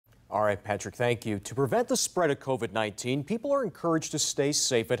All right, Patrick, thank you. To prevent the spread of COVID-19, people are encouraged to stay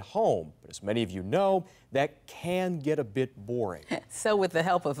safe at home. But as many of you know, that can get a bit boring. So with the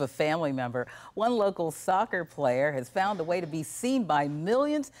help of a family member, one local soccer player has found a way to be seen by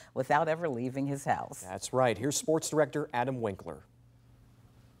millions without ever leaving his house. That's right. Here's sports director Adam Winkler.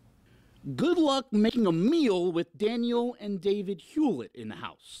 Good luck making a meal with Daniel and David Hulett in the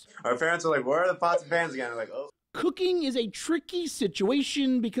house. Our parents are like, where are the pots and pans again? We're like, oh. Cooking is a tricky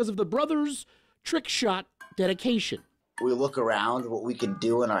situation because of the brothers' trick shot dedication. We look around what we can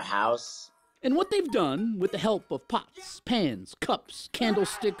do in our house. And what they've done with the help of pots, pans, cups,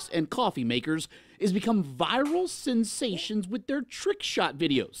 candlesticks, and coffee makers is become viral sensations with their trick shot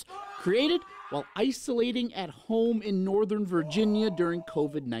videos, created while isolating at home in Northern Virginia during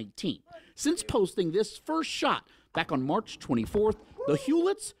COVID-19. Since posting this first shot back on March 24th, the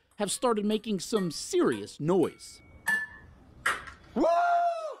Huletts have started making some serious noise. Woo!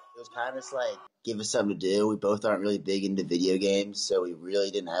 It was kind of like, give us something to do. We both aren't really big into video games, so we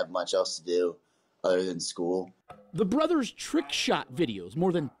really didn't have much else to do other than school. The brothers' trick shot videos,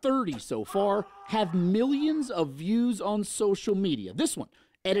 more than 30 so far, have millions of views on social media. This one,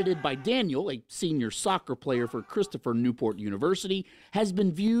 edited by Daniel, a senior soccer player for Christopher Newport University, has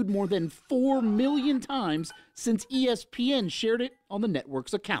been viewed more than 4 million times since ESPN shared it on the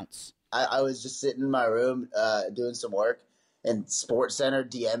network's accounts. I was just sitting in my room doing some work, and SportsCenter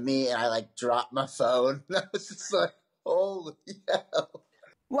DM'd me, and I dropped my phone. I was just like, holy hell.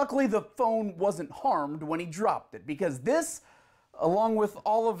 Luckily, the phone wasn't harmed when he dropped it, because this, along with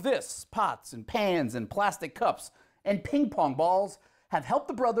all of this, pots and pans and plastic cups and ping pong balls, have helped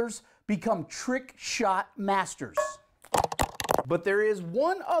the brothers become trick shot masters. But there is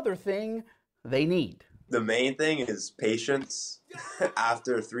one other thing they need. The main thing is patience.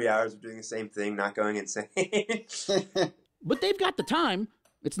 After 3 hours of doing the same thing, not going insane. But they've got the time.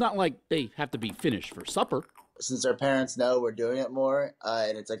 It's not like they have to be finished for supper. Since our parents know we're doing it more,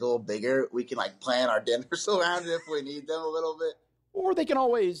 and it's a little bigger, we can plan our dinners around it if we need them a little bit. Or they can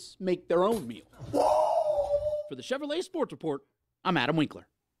always make their own meal. For the Chevrolet Sports Report, I'm Adam Winkler.